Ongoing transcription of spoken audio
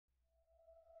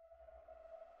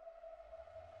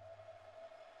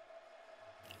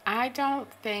I don't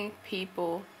think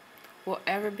people will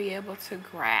ever be able to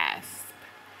grasp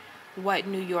what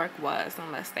New York was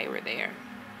unless they were there.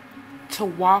 To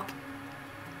walk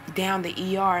down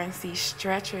the ER and see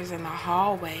stretchers in the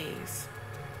hallways,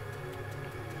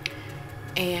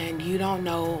 and you don't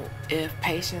know if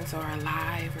patients are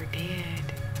alive or dead.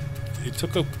 It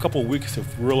took a couple of weeks to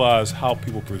realize how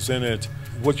people presented.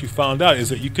 What you found out is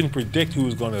that you can predict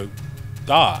who's going to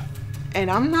die. And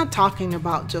I'm not talking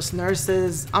about just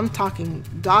nurses, I'm talking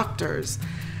doctors,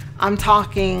 I'm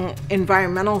talking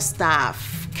environmental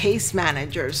staff, case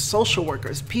managers, social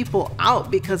workers, people out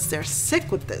because they're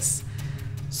sick with this.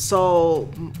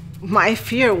 So my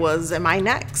fear was, am I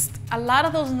next? A lot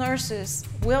of those nurses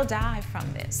will die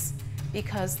from this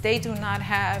because they do not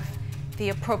have the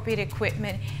appropriate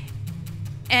equipment.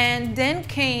 And then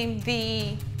came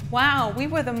the, wow, we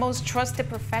were the most trusted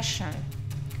profession.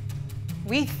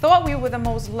 We thought we were the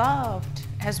most loved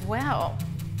as well.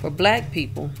 For Black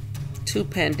people, two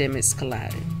pandemics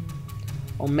collided.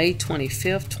 On May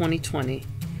 25th, 2020,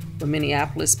 the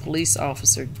Minneapolis police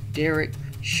officer Derek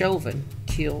Chauvin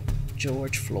killed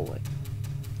George Floyd.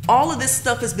 All of this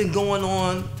stuff has been going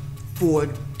on for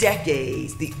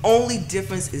decades. The only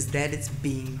difference is that it's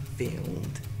being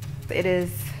filmed. It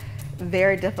is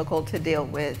very difficult to deal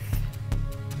with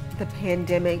the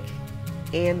pandemic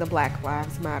and the Black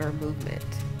Lives Matter movement.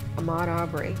 Ahmaud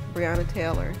Arbery, Breonna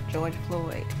Taylor, George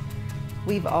Floyd.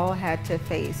 We've all had to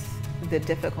face the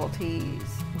difficulties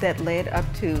that led up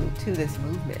to this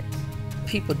movement.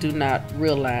 People do not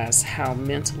realize how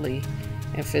mentally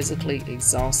and physically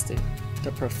exhausting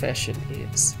the profession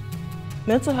is.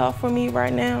 Mental health for me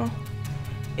right now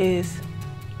is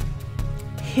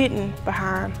hidden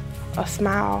behind a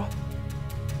smile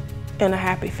and a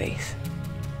happy face.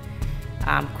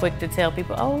 I'm quick to tell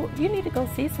people, oh, you need to go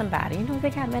see somebody. You know,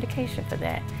 they got medication for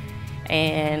that.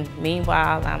 And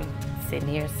meanwhile, I'm sitting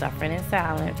here suffering in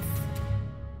silence.